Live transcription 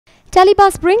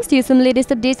TeleBuzz brings you some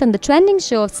latest updates on the trending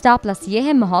show of Star Plus Yeh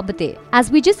Hai Mohabbatein.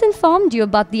 As we just informed you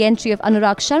about the entry of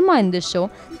Anurag Sharma in this show,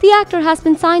 the actor has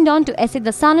been signed on to essay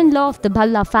the son-in-law of the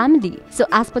Bhalla family. So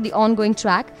as per the ongoing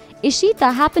track,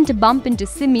 Ishita happened to bump into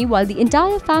Simi while the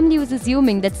entire family was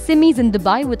assuming that Simi's in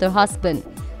Dubai with her husband.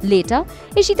 Later,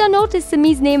 Ishita noticed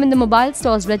Simi's name in the mobile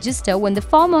store's register when the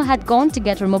former had gone to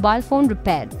get her mobile phone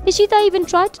repaired. Ishita even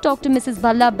tried to talk to Mrs.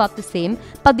 Bhalla about the same,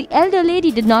 but the elder lady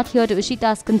did not hear to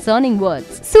Ishita's concerning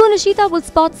words. Soon, Ishita will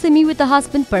spot Simi with her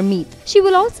husband Parmeet. She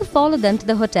will also follow them to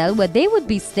the hotel where they would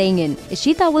be staying in.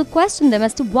 Ishita will question them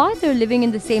as to why they're living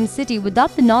in the same city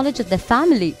without the knowledge of their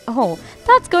family. Oh,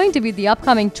 that's going to be the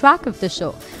upcoming track of the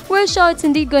show. We're sure it's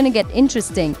indeed going to get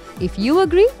interesting. If you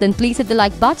agree, then please hit the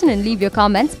like button and leave your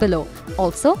comments below.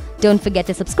 Also, don't forget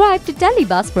to subscribe to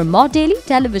TeleBuzz for more daily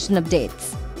television updates.